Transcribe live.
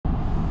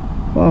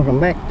Welcome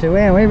back to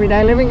our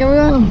everyday living,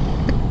 everyone.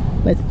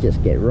 Let's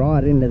just get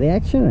right into the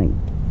action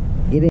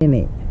and get in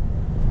there.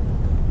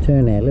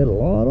 Turn our little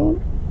light on.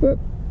 Whoop.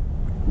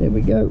 There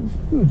we go.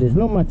 Ooh, there's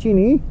not much in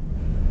here,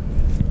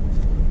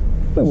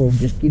 but we'll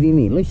just get in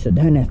here. At least I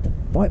don't have to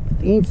fight with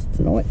the ants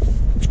tonight.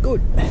 It's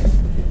good.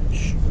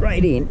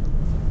 Straight in.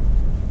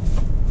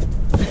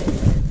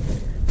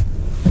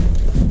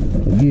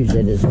 We'll use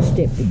that as a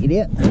step to get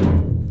out.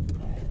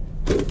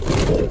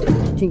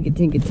 Tinker,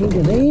 tinker,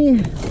 tinker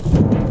there.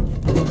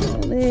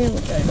 And there we'll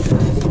go through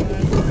this one.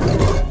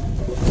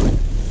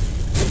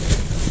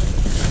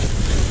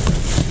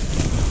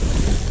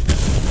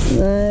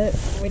 No,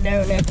 we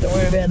don't have to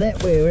worry about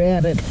that. We're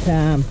out at,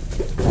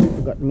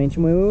 forgot to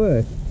mention where we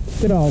were.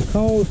 Good old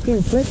Coles,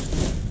 Griffith.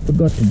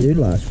 Forgot to do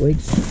last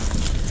week's.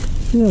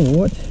 You know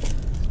what?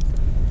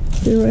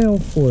 They're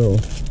alfoil.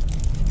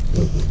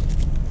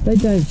 They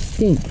don't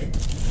stink.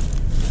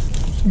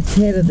 It's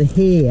out of the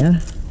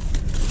hair.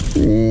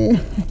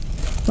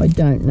 I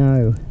don't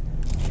know.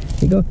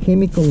 They got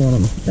chemical on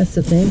them. That's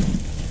the thing.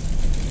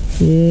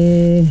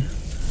 Yeah.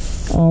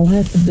 I'll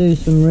have to do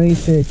some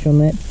research on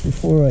that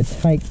before I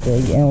take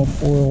the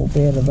alfoil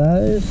out of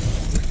those.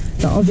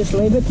 So I'll just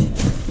leave it.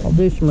 I'll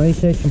do some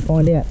research and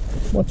find out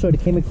what sort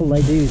of chemical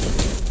they do.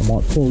 I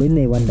might fall in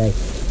there one day.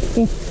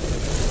 Yeah.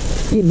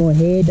 Get my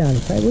hair done.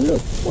 Say, well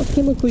look, what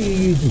chemical are you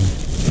using?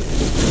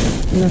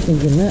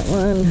 Nothing's in that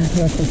one.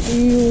 Nothing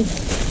feel.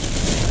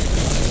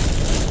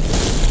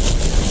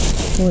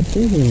 What's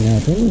this in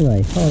that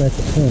anyway? Oh, that's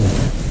a pen.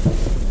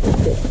 Put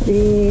that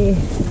there.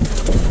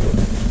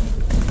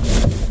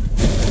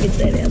 Get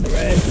that out of the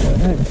road so I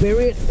don't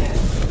bury it.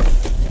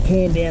 There's a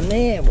can down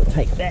there, we'll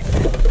take that.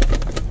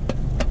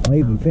 I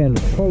even found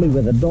a trolley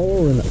with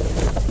 $1 in it.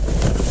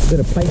 Got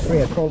to pay for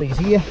our trolleys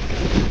here.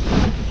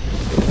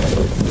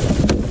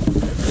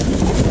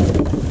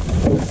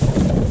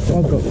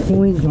 I've got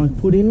coins I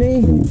put in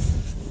there.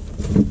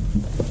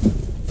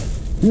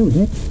 Oh,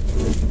 that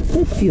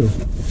feels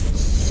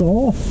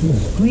soft and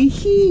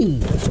squishy.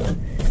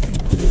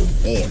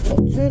 Yeah,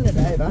 I'll turn it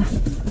over.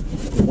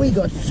 We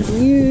got some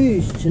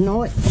news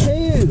tonight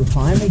too. I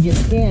only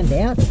just found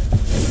out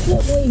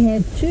that we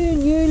have 2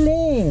 new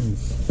lambs.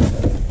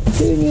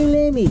 2 new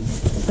lammies.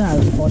 So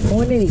if I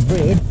find any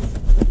bread,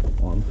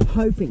 I'm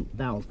hoping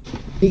they'll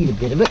eat a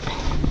bit of it.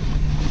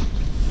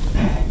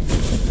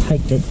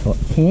 Take that hot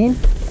can.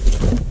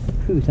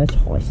 Whew, that's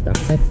high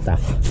stuff, that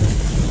stuff.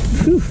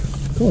 Whew,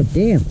 god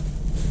damn.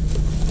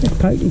 That's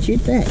potent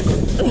shit, that.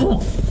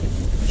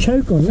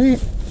 Choke on that.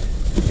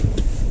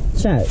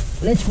 So,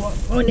 let's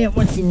find out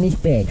what's in this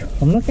bag.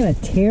 I'm not going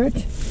to tear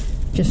it,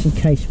 just in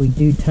case we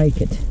do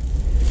take it.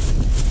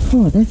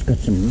 Oh, that's got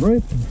some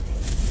rope.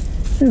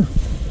 Oh,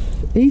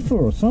 ether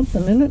or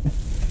something in it.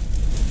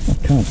 I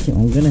can't see,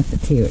 I'm going to have to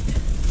tear it.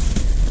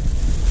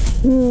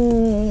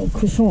 Oh,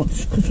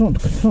 croissants,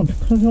 croissants.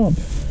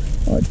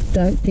 I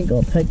don't think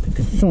I'll take the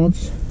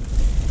croissants.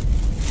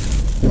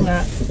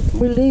 Nah,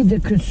 we'll leave the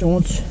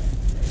croissants.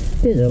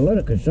 There's a lot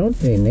of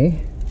croissants in there.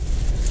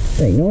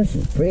 They're nice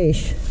and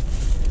fresh.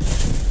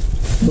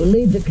 We'll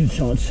leave the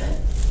croissants.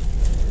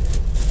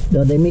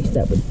 No, they're mixed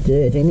up with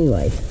dirt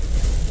anyway.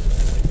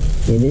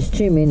 Yeah, there's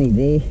too many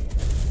there.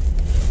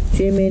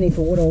 Too many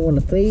for what I want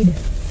to feed.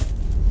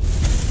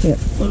 Yeah,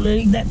 we'll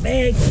leave that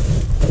bag.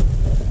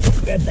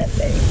 Grab that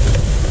bag.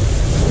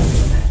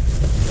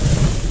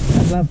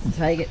 I'd love to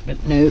take it,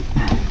 but no.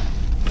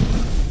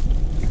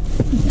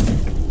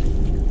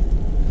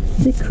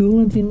 Is there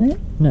coolant in that?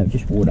 No,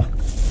 just water. I was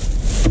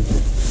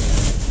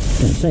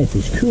going to say if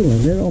there's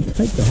coolant there, I'll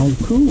take the whole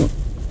coolant.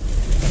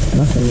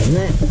 Nothing in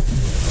that.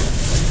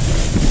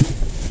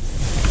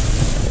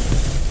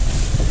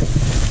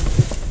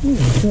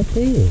 What's up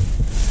there?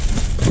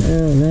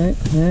 Oh, no.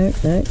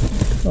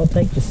 I'll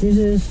take the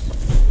scissors.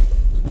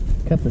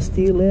 Cut the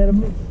steel out of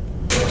them.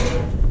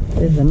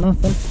 There's a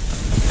nothing.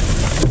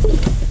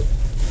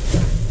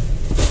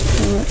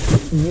 Alright,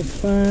 and this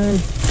one.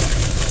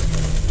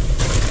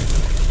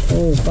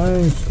 All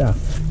bone stuff.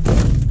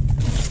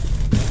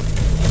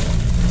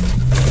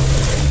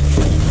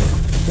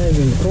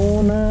 Over in the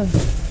corner.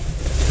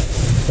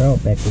 Throw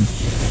it backwards.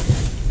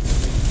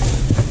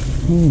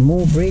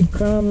 More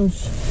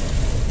breadcrumbs.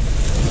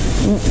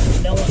 Oh,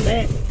 don't want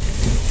that.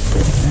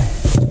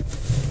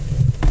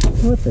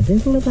 What the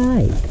devil are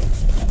they?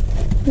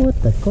 What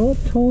the god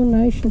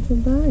tornations are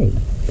they?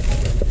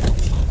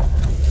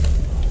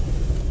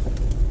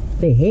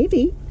 They're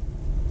heavy.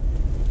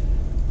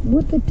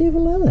 What the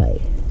devil are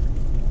they?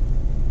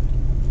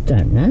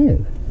 Don't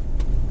know.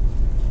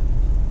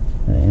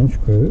 And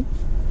screw.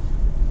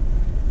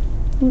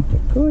 What the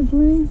god's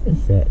name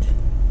is that?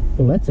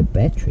 Well, that's a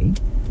battery.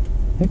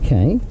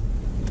 Okay.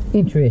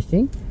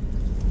 Interesting.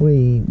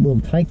 We will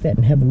take that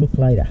and have a look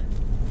later.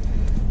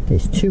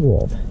 There's 2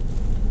 of.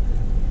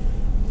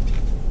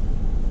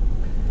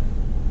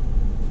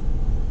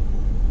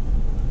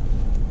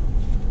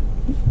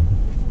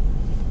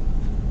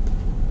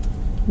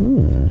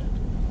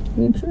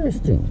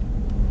 Interesting.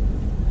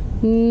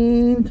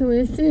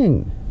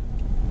 Interesting.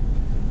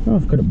 Oh,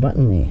 I've got a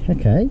button there.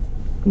 Okay.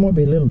 It might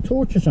be a little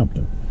torch or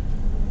something.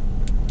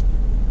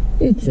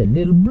 It's a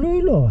little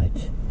blue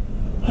light.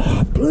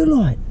 Oh, blue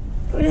light.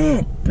 Look at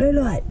that, blue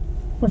light.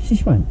 What's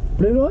this one?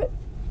 Blue light?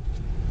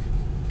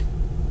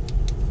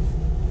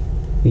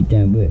 It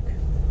don't work.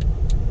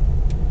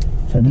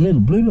 So the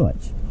little blue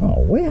lights. Oh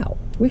wow,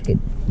 wicked.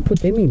 Put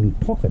them in my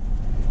pocket.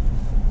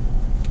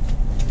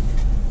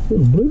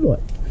 Little blue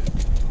light.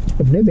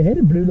 I've never had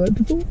a blue light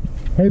before.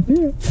 Hope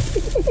now.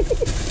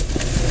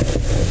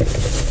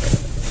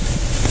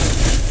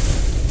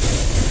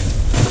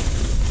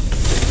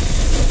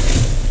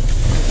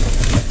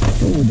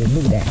 Oh,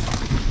 look at that.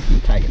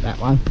 Take it that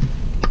one.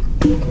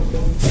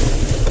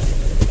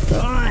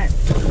 Alright,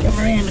 come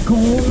around the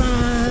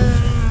corner.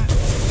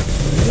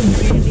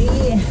 Around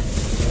here.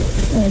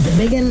 There's the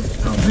big one.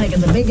 I'll take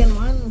the big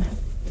one.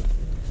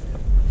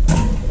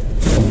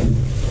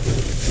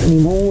 Any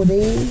more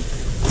there?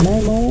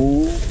 No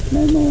more.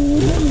 No more.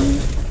 No more.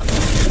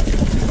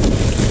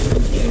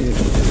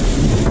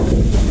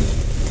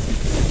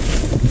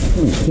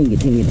 Tinker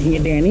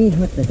down here.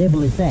 What the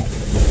devil is that?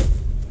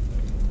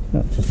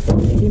 Not just a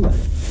timber.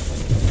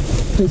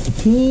 Piece of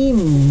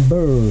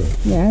timber.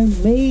 You know,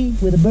 me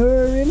with a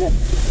burr in it.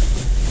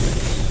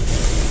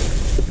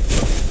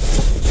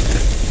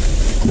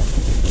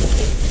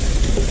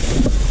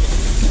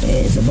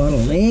 There's a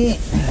bottle there.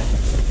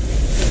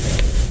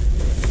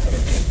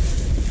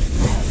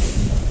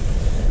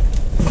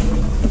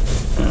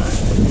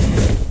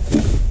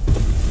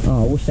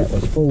 Oh, I wish that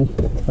was full.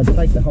 I'd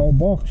take the whole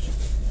box.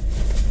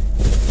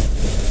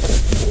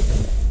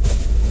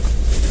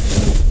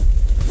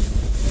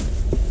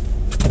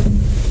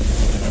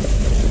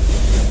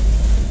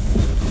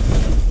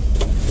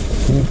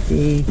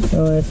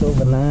 Oh, that's all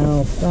the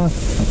nail stuff.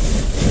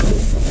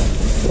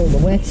 All the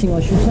waxing, I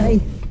should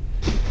say.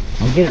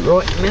 I'll get it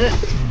right in a minute.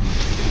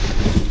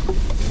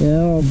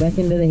 Oh, back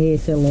into the hair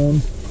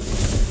salon.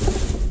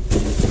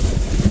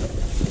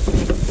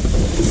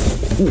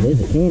 Oh,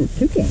 there's a can,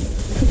 two cans.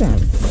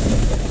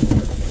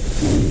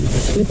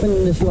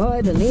 Slipping the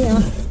slide in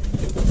here.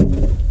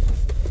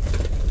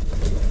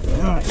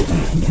 Alright,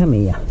 come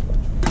here.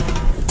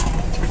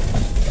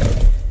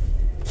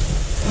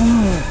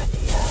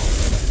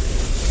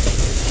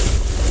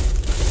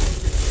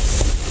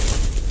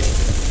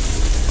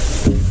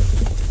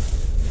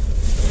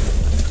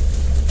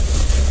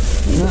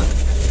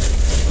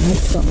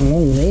 Something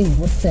along there.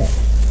 What's that?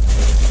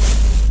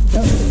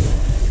 Oh.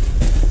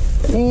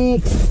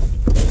 Next.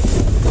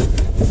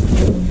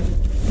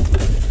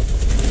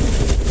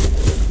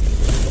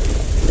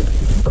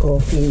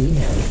 Coffee.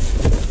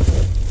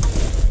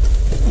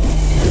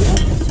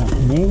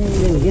 Something there.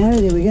 There we go.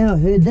 There we go. I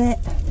heard that.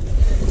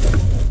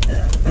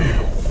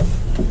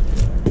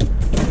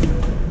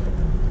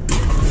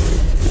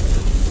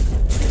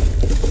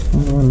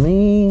 One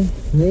there.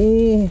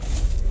 There.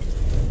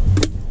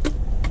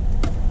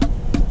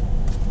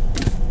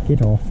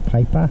 Get off,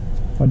 paper.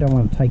 I don't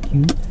want to take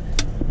you.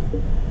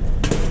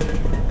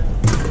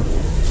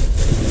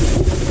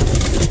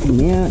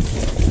 Yeah.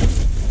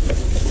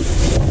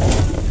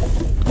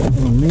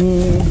 On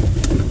there.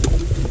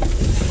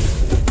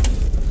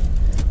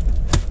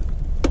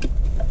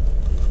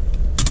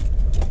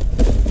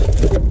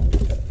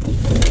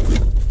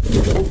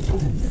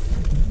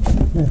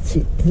 That's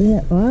it to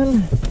that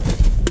one.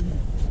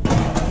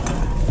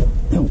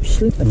 Oh,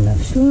 slipping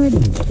and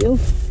sliding still.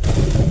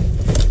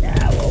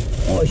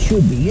 I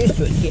should be used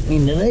to it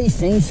getting into these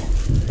things.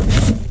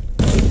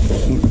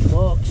 In the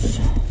box.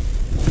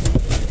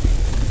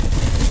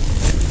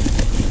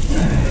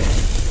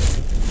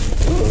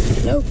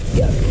 Nope,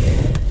 go.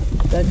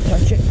 Don't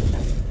touch it.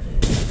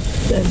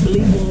 Don't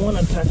believe we want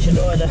to touch it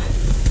either.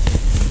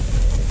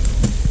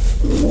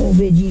 More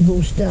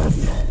vegetable stuff.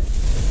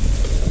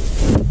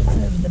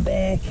 Over the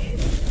back.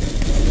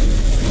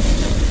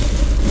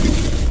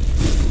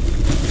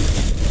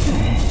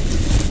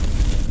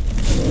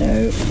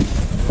 No.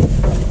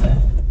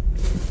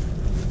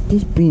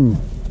 This bin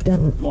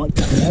doesn't like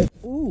that.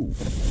 Ooh,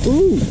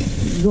 ooh,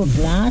 we've got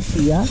glass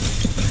here.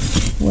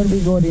 What have we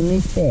got in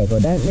this bag? I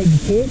don't need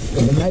the test,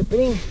 got an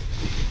opening.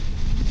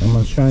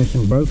 Someone's showing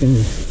some broken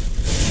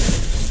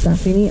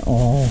stuff in here.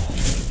 Oh,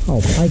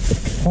 I'll take the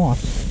pot.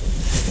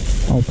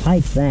 I'll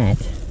take that.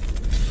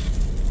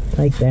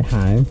 Take that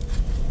home.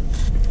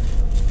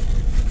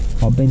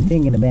 I've been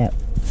thinking about...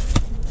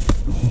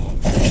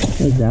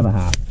 There's the other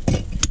half.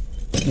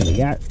 There we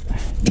go.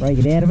 Break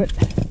it out of it.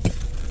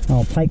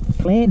 I'll take the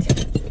plant.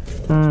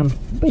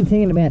 Been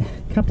thinking about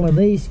a couple of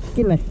these,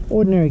 getting an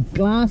ordinary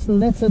glass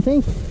and that sort of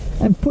thing,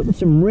 and putting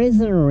some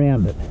resin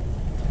around it.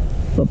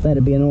 Thought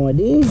that'd be an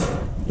idea.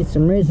 Get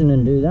some resin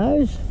and do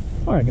those.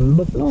 I reckon it'll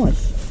look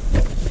nice.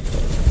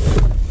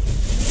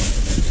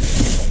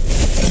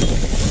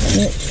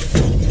 Yep.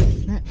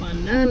 That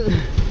one done.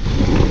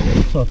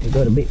 Looks like we've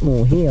got a bit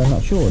more here, I'm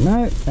not sure.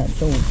 No,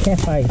 that's all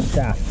cafe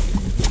stuff.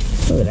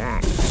 Look at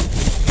that.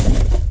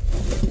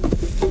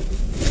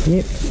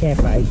 Yep,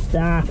 cafe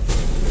stuff.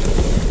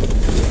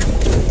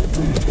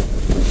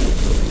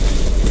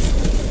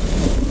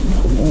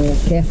 More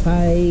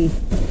cafe.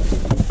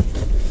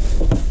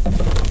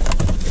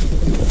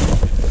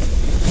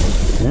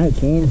 No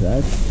cans though.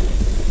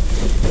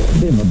 A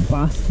bit of a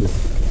bust.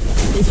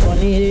 This one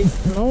here is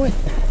tonight.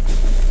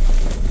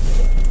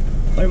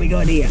 What do we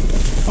got here?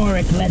 I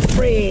reckon that's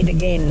bread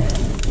again.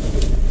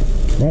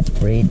 That's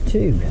bread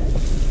too.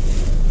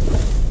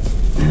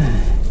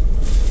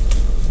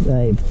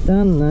 They've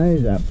done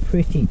those up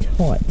pretty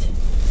tight.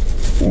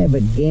 Have a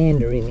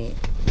gander in here.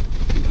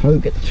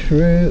 Poke it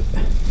through.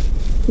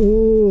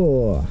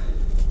 Oh,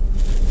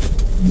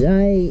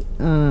 they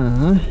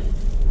are.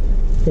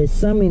 There's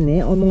some in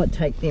there. I might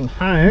take them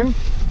home.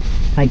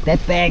 Take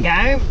that bag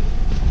home.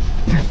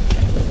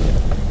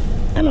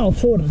 And I'll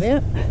sort it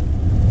out.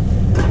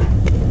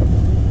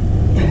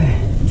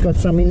 It's got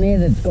some in there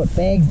that's got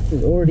bags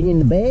already in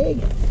the bag.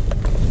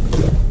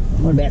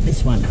 What about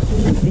this one?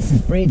 This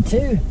is bread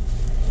too.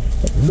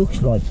 It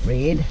looks like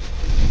bread.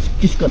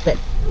 It's just got that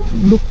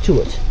look to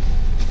it.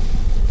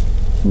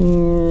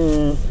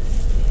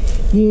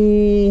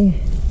 Yeah.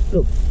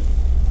 Look.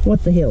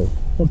 What the hell?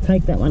 We'll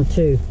take that one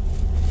too.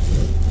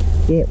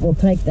 Yeah, we'll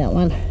take that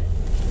one.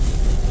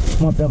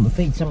 Might be able to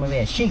feed some of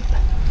our sheep.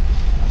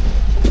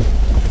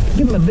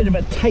 Give them a bit of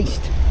a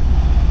taste.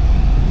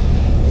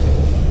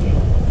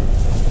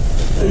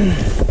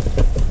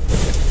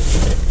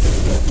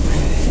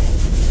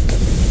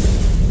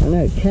 I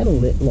know cattle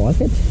that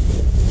like it.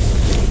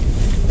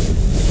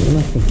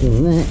 Nothing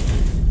in that.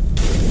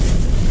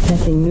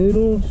 Packing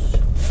noodles.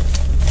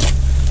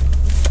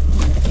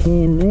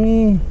 Can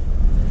there.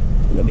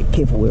 Gotta be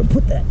careful where I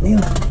put that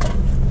now.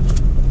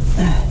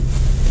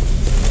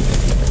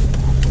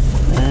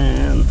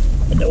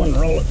 I don't want to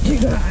roll it too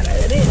hard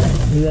over there.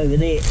 Move over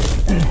there. Get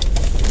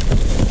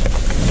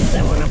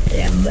that one up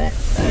down that.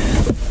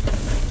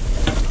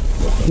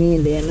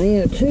 Can down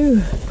there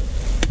too.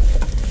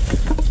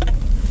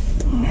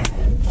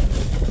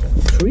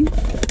 3.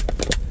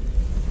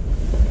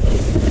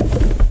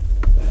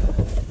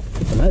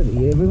 Get them over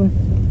here, everyone.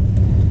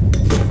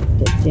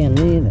 That down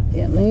there, that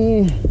down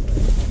there.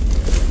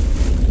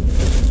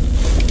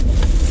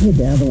 Where'd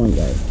the other one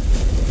go?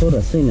 Thought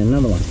I'd seen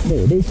another one.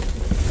 There it is.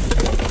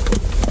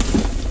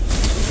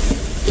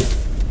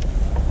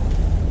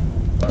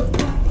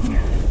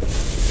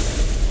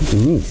 Look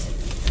at this.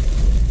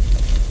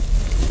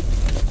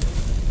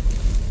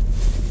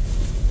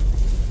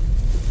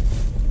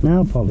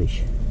 Nail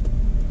polish.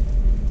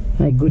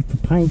 Hey, good for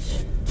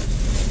paints.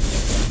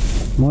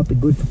 Might be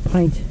good for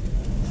paint.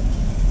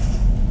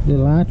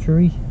 Little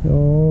archery.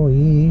 Oh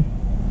yeah.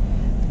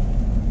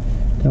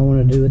 Don't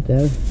want to do it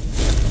though.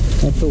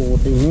 That's all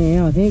what's in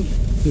there, I think.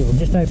 Yeah, we'll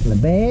just open the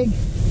bag.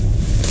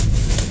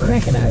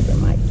 Crack it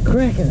open, mate.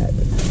 Crack it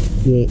open.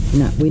 Yeah,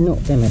 no, we're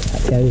not going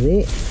to go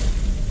there.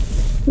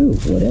 Ooh,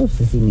 what else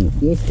is in here?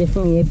 Yes,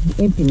 definitely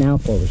empty nail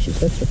polishes.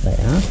 That's what they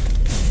are.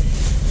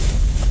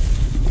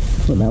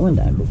 Well, that one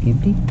don't look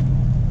empty.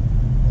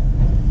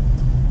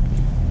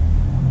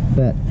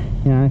 But,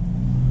 you know,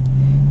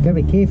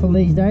 gotta be careful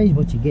these days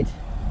what you get.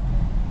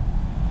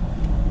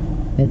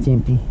 That's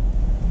empty.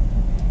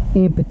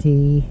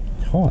 Empty.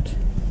 It's hot.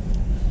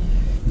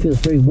 Feels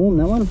very warm,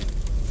 that one.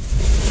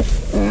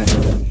 Alright,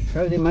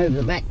 throw them over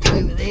the back,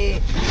 over there.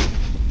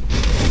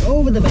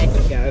 Over the back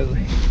you go.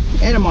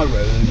 Out of my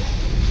road.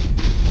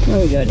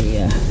 What we got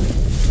here?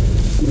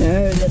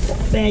 No, that's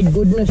bad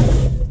goodness.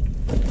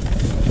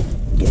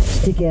 Get the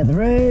stick out of the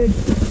road.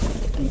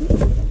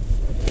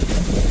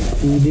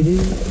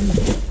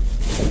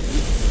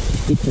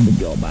 Get to the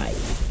job, eh?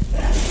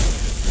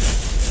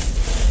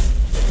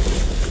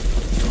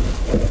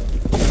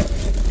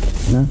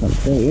 Nothing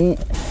there.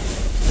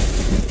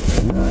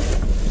 Right.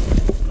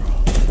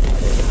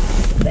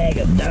 Bag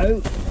of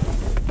dough.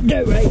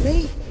 Dough right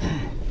there.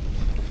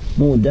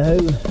 More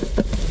dough.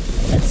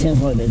 That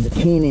sounds like there's a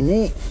can in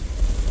there.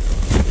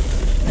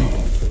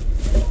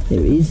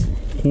 There is.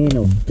 Can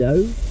of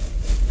dough.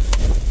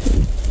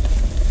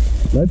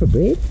 Loaf of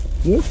bread?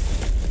 Yes.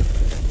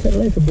 Is that a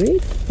loaf of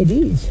bread? It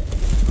is.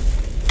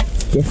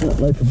 Definite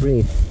loaf of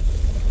bread.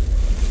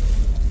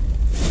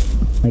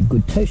 Make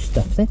good toast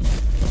stuff, that.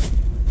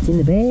 It's in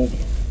the bag.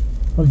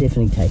 I'll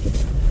definitely take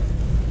it.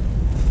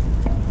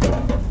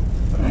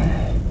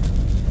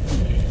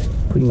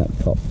 Put him up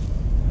top.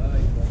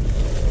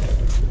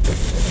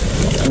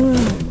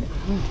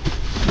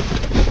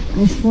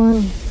 This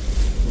one.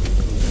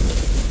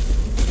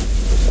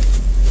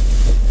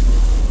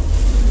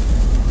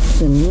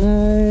 So no.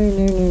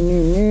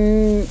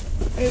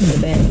 Over the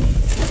back.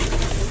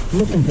 I'm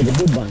looking for the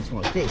good ones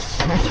like this.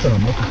 That's what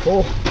I'm looking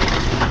for.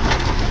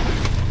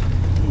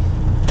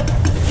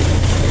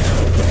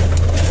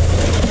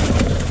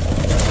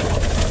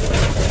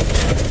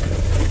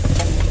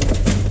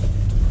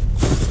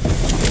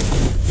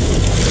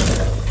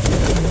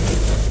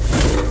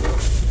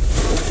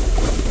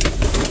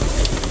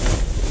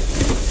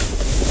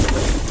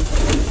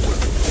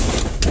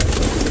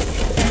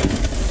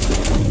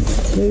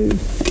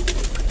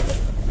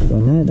 I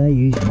know they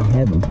usually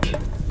have them,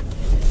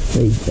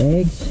 these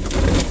bags.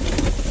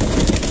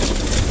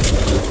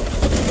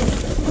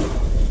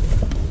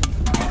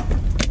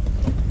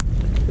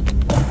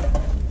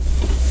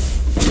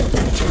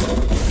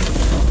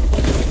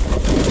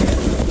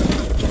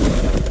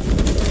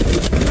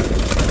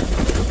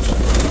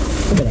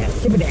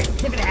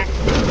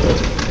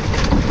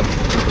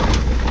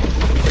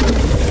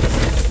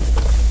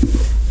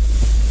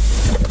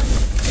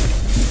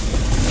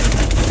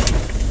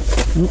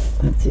 Oh,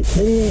 that's it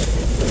there.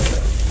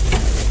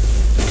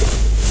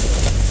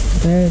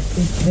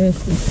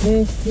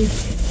 Plastic.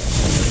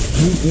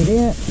 Get it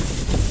out.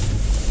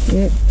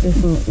 Yep,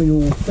 definitely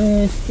all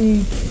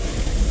plastic.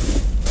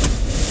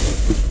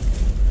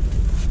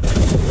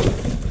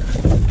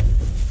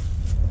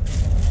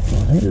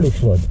 Oh, that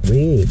looks like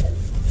bread.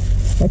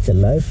 That's a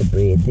loaf of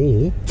bread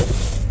there.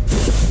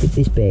 Get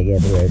this bag out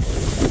of the road.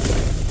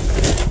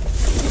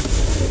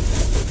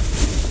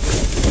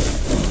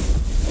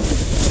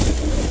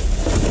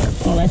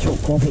 Oh, that's all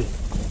coffee.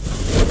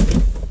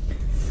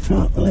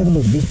 Right, we'll have a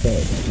look at this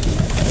bag.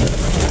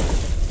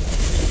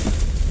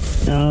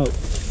 No,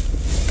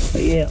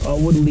 yeah, I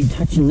wouldn't be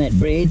touching that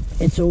bread.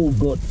 It's all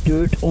got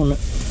dirt on it.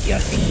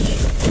 Yuck.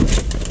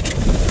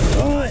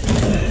 Right,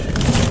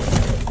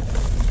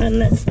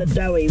 and that's the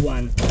doughy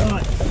one.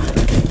 Right,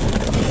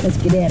 let's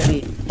get out of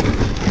here.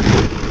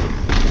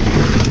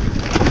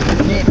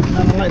 Yeah,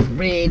 another loaf of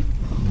bread.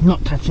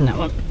 Not touching that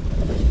one.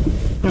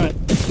 Alright,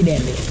 let's get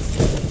out of here.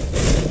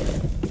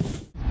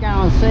 Go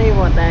and see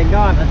what they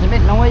got. It's a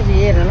bit noisy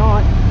here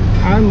tonight.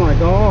 Oh my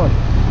god.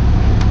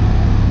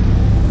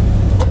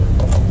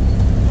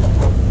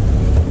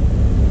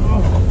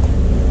 Oh,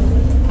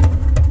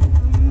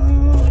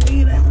 look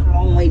at that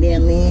long way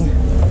down there.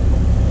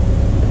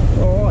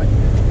 Alright.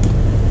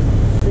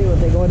 See what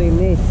they got in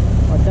this.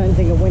 I don't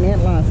think it went out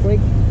last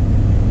week.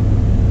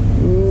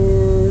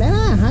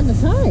 No, hard to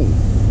say.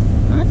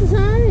 Hard to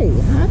say.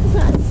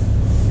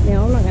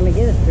 Now I'm not going to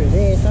get it through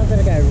there, so I've got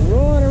to go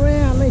right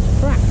around this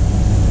truck.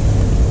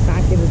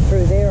 Can't get it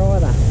through there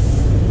either.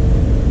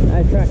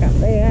 No truck up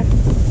there.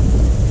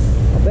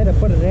 I better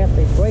put it out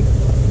this week.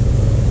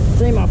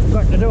 Seemed I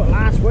forgot to do it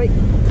last week.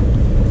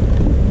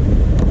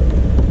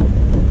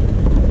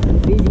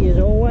 Busy as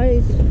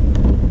always.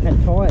 That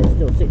tyre's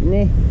still sitting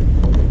there.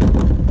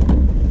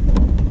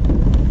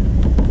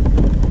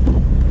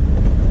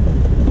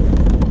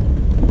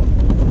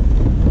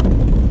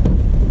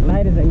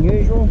 Later than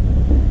usual.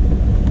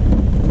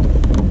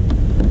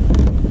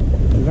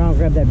 I'm going to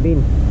grab that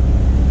bin.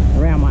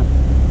 Round one.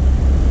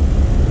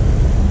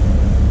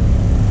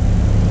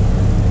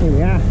 Here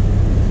we are.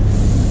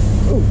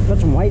 Oh, got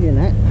some weight in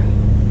that.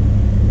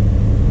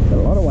 Got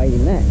a lot of weight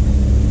in that.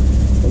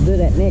 We'll do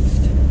that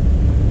next.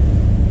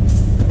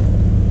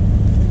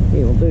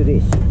 Here, we'll do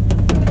this.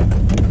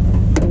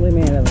 Pull them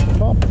out of the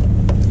top.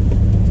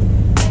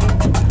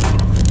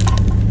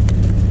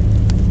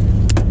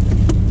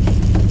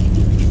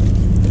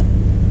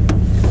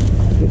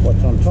 Get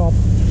what's on top.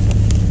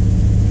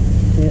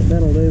 Yeah,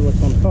 that'll do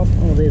what's on top.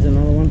 Oh, there's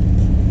another one.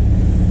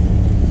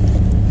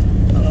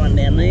 Another one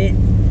down there.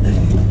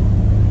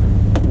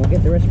 We'll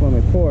get the rest when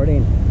we pour it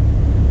in.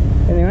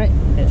 Anyway,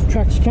 there's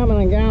trucks coming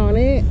and going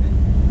here.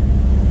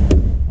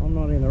 I'm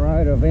not in the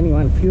road of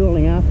anyone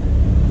fueling up.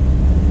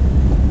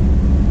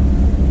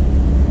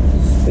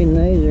 Spin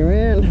these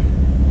around.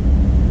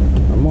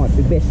 It might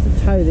be best to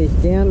tow this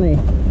down there.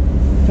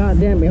 Tow it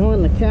down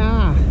behind the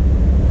car.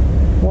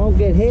 Won't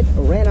get hit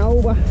or ran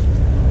over.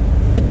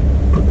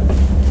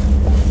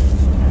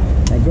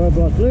 They drive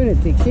like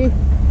lunatics here.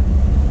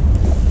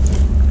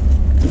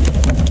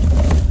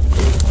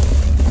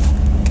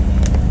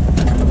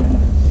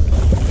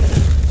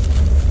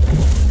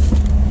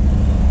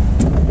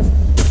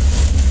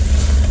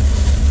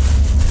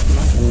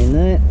 Nothing in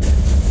that.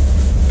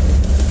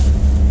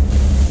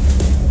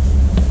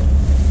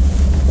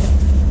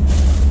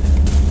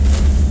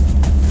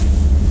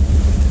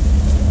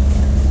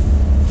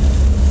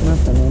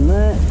 Nothing in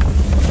that.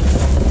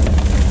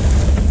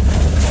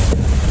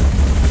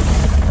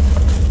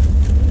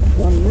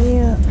 One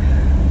there.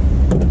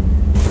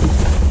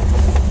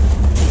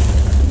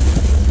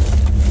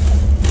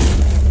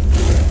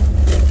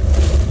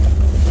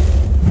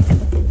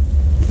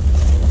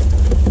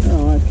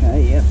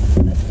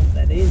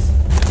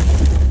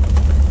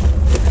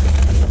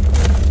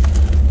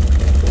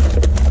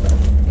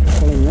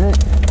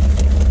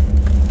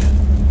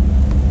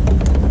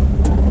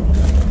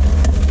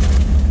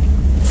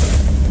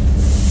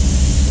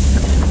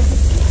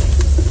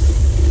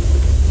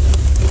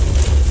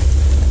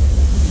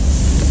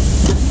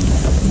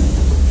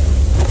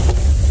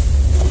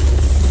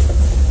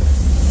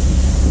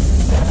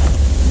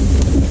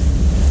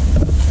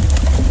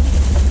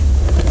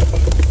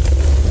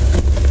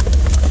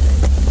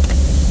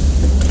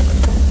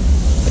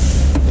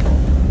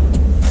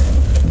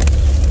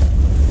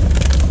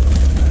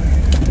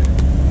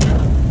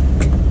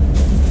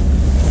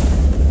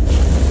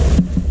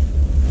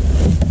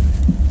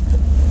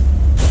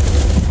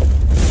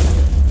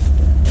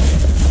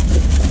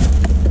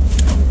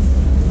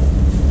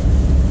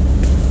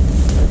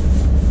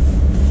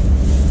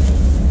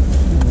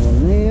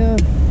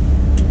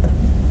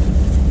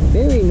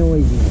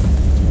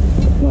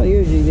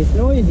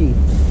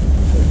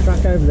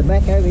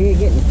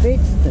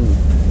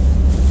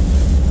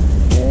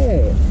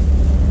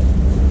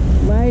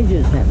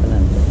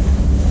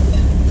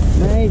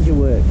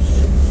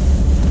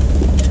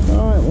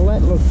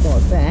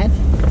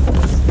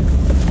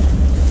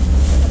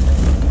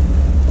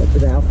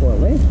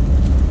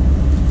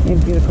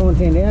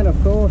 content out,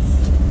 of course.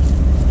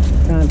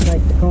 Can't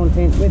take the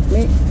content with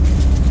me.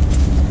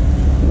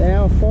 The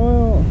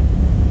alfoil.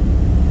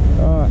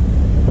 Alright,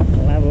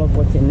 we'll have a look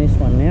what's in this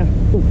one now.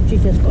 Oh,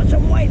 geez, it's got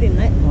some weight in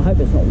that. I hope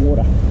it's not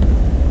water.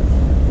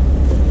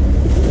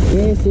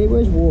 Yes, it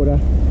was water.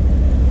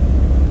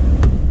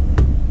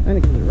 Only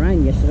because it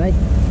rained yesterday.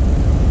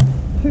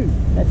 Phew,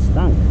 that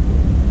stunk.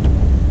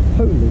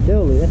 Holy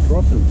dooly, that's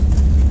rotten.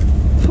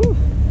 Whew.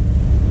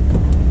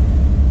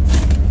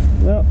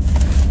 Well,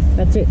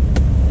 that's it.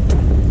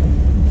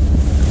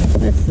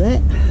 That's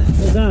that.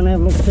 We'll go and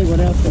have a look, see what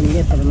else we can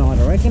get for the night,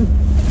 I reckon.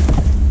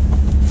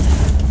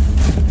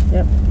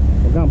 Yep,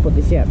 we'll go and put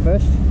this out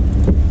first.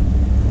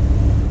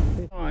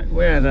 Right,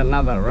 we're at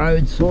another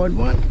roadside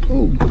one.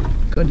 Oh,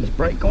 got his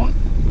brake on.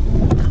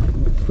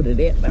 Put it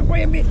out that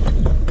way a bit.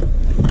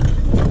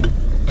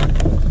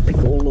 Pick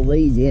all of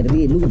these out of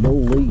here. Look at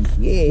all these.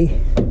 Yeah,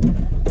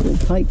 we'll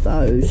take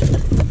those.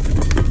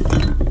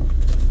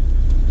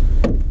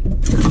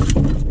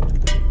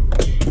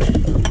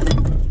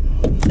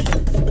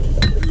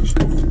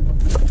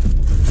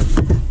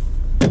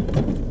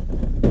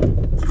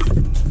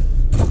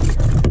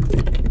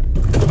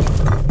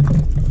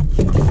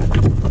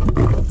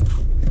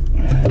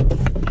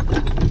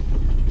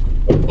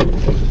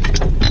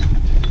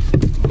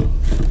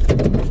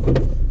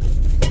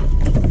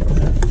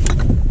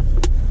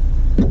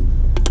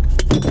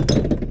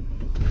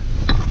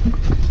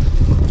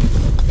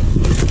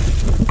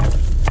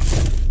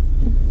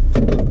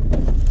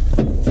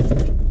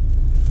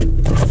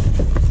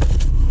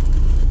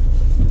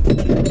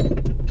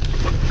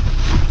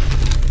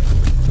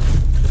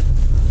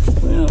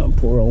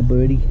 Poor old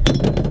birdie.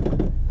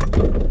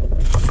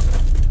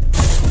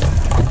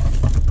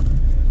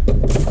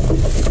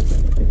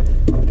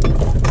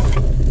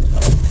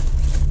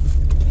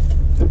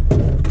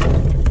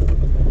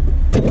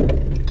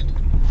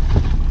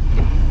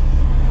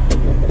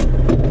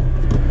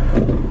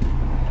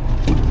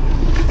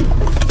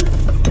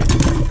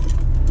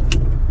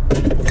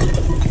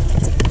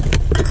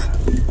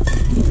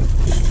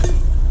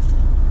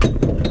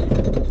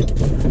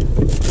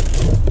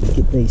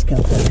 These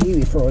couple up here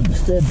before I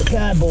disturb the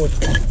cardboard. Is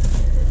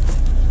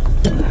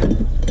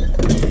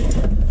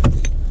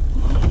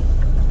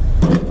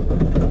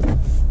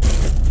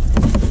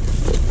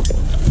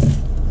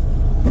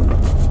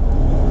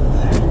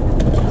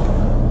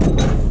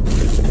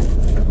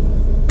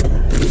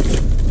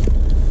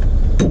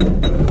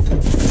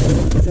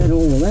that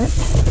all of that?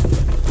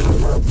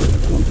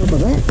 On top of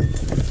that?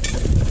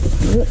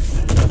 Yep.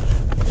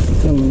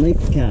 It's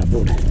underneath the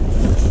cardboard.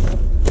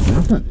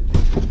 Nothing.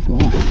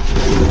 Right.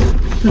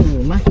 A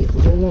little lucky it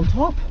was all on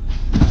top.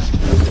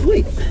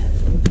 Sweet.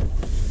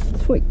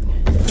 Sweet.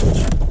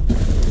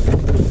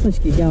 Let's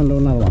get going to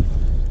another one.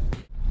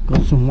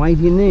 Got some weight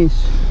in this.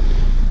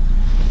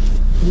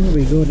 What have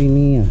we got in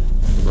here?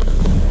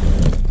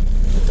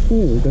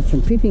 Oh, we've got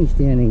some fittings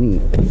down in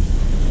here.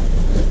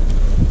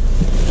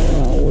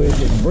 Oh, where's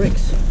it?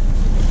 Bricks.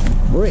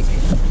 Brick.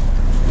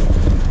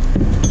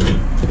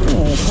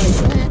 Oh, I'll take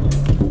that.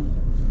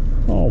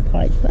 I'll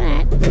take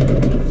that.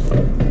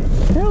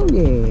 Hell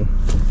yeah.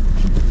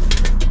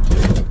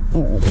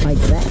 I'll take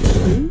that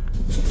too.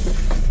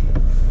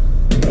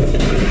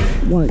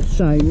 Won't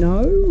say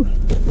no.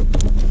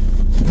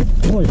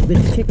 Oh, there's a bit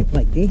of checker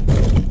plate there.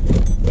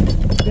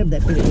 Grab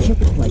that bit of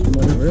checker plate and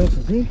whatever else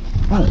is there.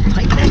 I'll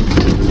take that.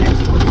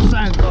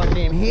 That's so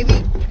goddamn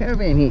heavy.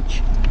 Caravan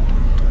hitch.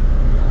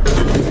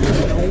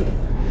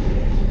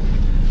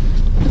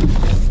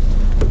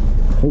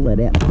 Pull that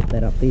out and put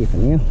that up there for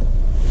now.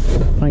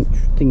 Paint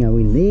thingo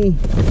in there.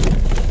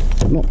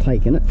 I'm not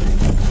taking it.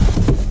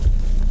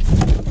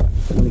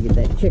 I want to get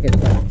that checkered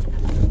plate.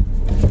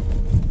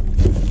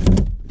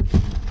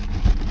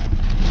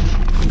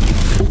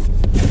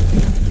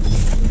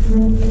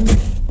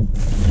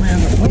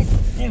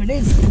 There it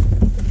is.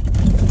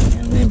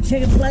 And then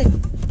checkered plate.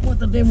 What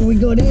the devil we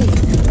got here?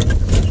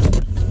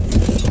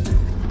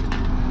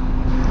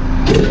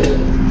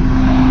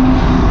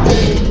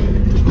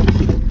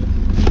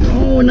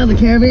 Oh, another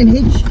caravan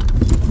hitch.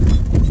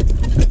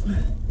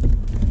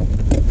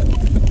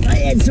 I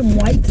had some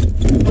weight.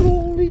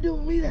 Holy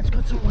dooly, that's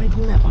got some weight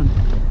in that one.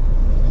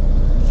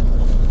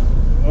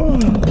 Oh.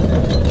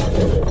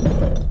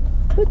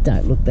 It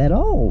don't look that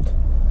old.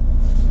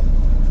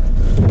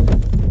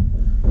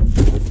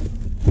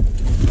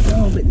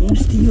 Oh, a bit more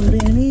steel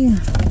down here.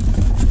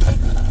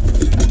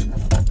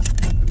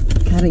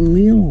 Cutting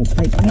wheel, I'll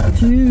take that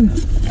too.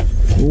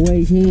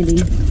 Always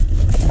handy.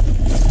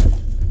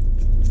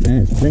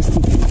 That's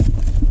plastic.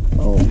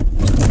 Oh,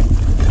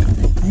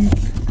 like that.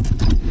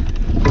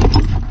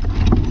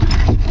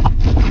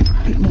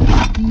 Bit more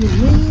steel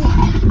there.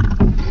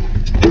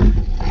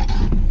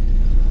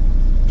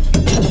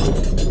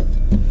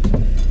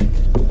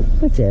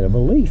 That's out of a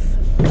leaf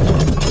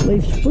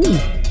spring.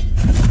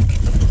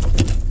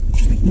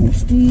 Bit more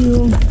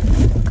steel.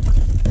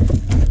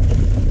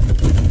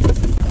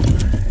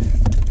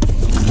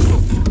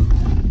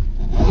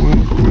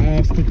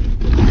 Plastic.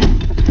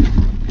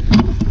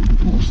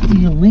 More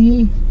steel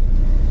there.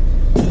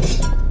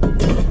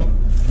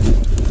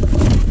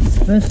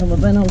 First time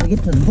I've been able to get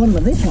to the bottom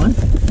of this one.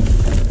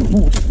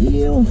 More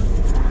steel.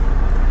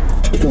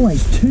 It's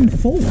always too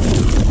full.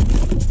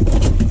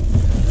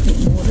 Bit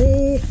more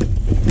there.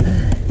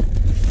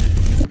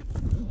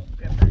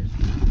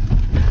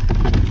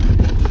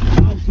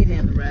 I'll get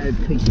out the road,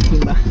 piece of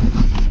timber.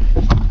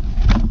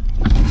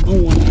 I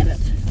want at it.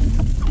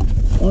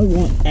 I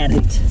want at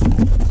it.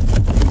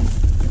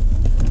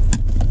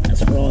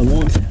 That's what I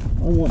want.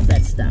 I want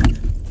that stuff.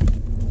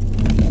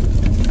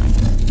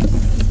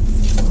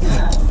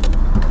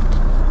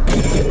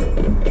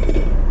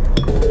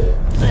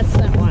 That's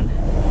that one.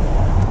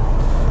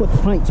 Put the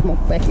paint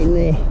smock back in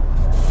there.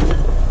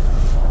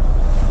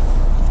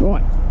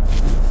 Right.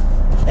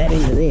 That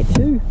into there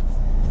too.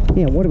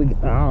 Now what do we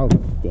got? Oh,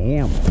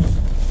 damn.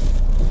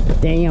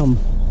 Damn.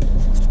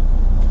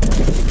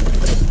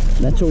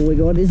 That's all we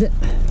got, is it?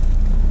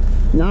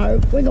 No,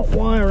 we got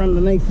wire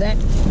underneath that.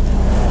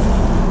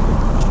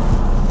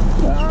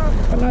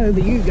 Up and over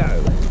you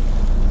go.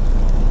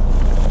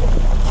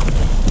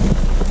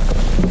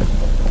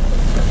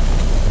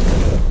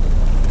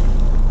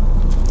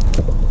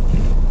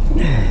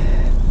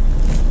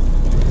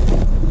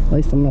 At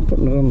least I'm not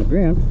putting it on the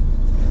ground.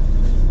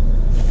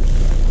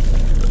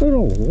 Look at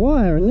all the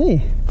wire in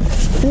there.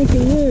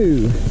 Thanking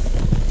you.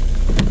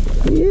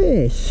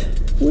 Yes,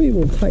 we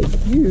will take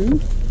you.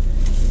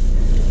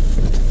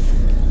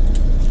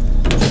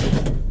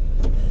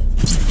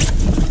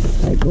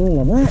 Take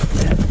all of that.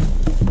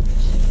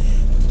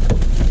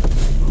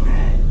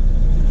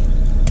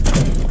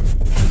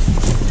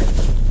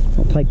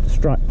 I'll take the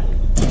strut.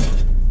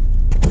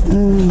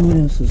 What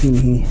else is in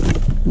here?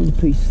 Another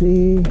piece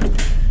there.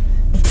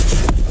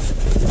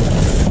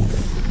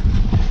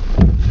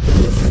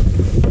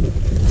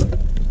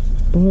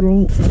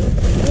 Bottle.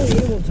 Oh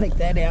yeah, we'll take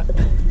that out.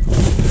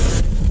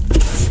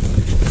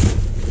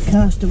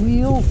 Caster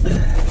wheel.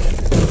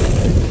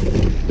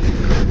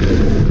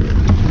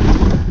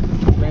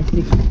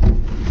 Plastic.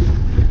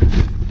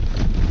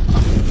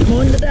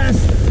 Mind the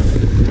dust.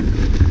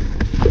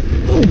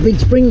 Oh, big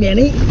spring down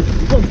here.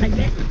 We'll take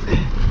that.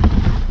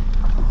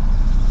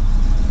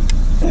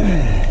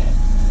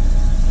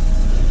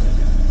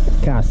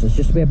 Caster's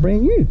just about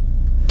brand new.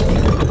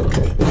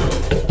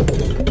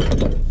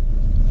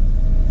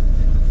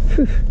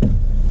 Whew.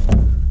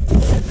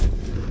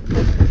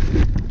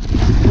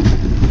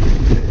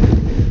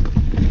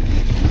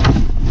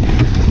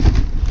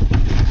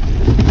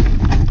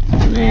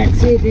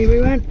 That's it,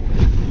 everyone.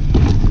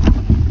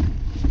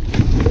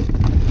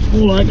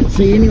 All I can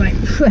see anyway.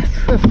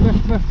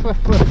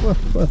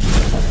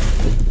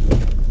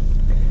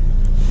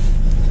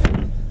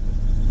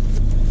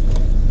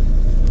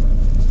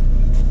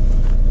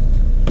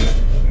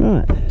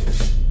 Right,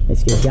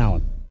 let's get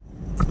going.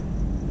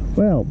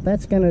 Well,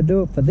 that's going to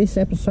do it for this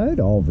episode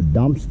of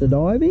dumpster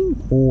diving.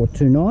 For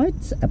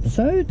tonight's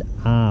episode,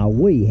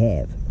 we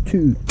have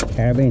two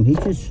caravan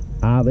hitches,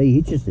 RV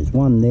hitches. There's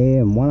one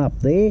there and one up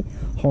there.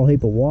 Whole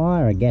heap of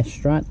wire, a gas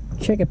strut,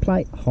 checker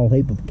plate, whole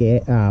heap of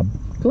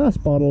glass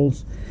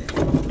bottles,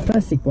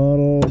 plastic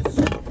bottles,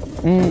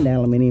 and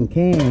aluminium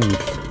cans.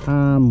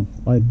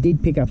 I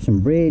did pick up some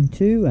bread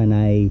too, and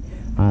a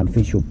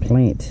artificial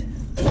plant,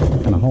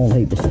 and a whole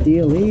heap of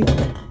steel here.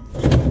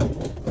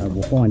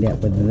 We'll find out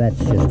whether that's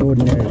just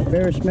ordinary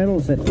ferrous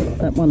metals,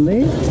 that one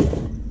there.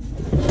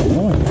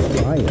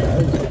 Nice tray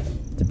though.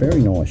 It's a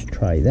very nice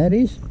tray, that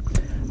is.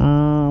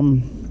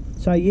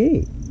 So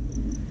yeah,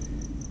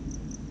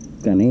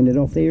 gonna end it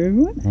off there,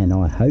 everyone, and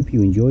I hope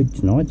you enjoyed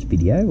tonight's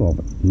video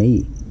of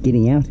me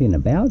getting out and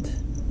about,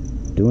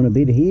 doing a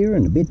bit here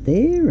and a bit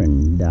there,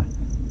 and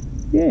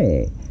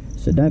yeah,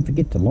 so don't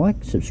forget to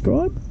like,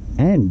 subscribe,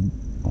 and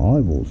I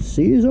will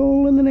see you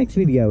all in the next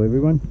video,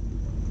 everyone,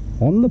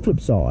 on the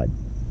flip side.